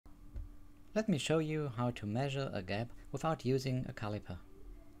Let me show you how to measure a gap without using a caliper.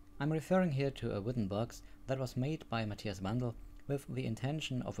 I'm referring here to a wooden box that was made by Matthias Wandl with the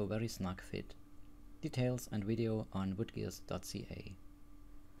intention of a very snug fit. Details and video on woodgears.ca.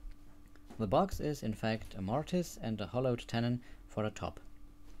 The box is in fact a mortise and a hollowed tenon for a top.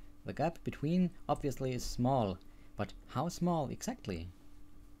 The gap between obviously is small, but how small exactly?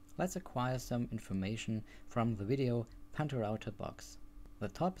 Let's acquire some information from the video Pantorouter box. The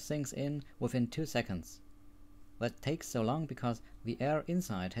top sinks in within 2 seconds. That takes so long because the air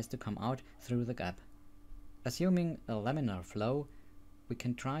inside has to come out through the gap. Assuming a laminar flow, we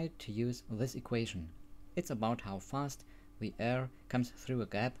can try to use this equation. It's about how fast the air comes through a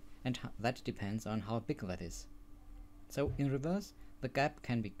gap, and that depends on how big that is. So in reverse, the gap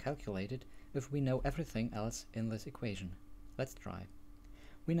can be calculated if we know everything else in this equation. Let's try.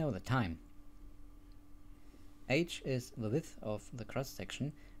 We know the time. H is the width of the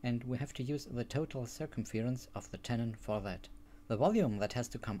cross-section, and we have to use the total circumference of the tenon for that. The volume that has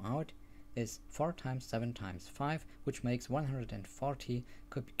to come out is 4 times 7 times 5, which makes 140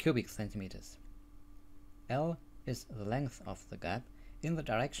 cubic centimeters. L is the length of the gap in the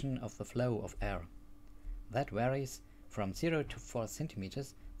direction of the flow of air. That varies from 0 to 4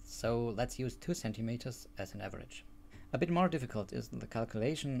 centimeters, so let's use 2 centimeters as an average. A bit more difficult is the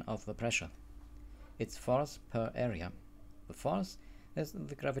calculation of the pressure. It's force per area. The force is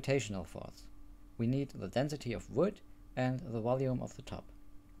the gravitational force. We need the density of wood and the volume of the top,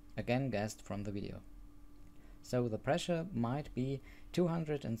 again guessed from the video. So the pressure might be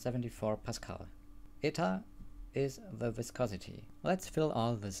 274 Pascal. Eta is the viscosity. Let's fill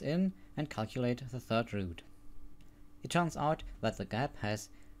all this in and calculate the third root. It turns out that the gap has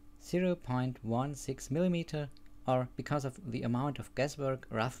 0.16 mm, or because of the amount of guesswork,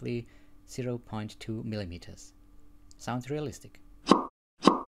 roughly 0.2 mm. Sounds realistic.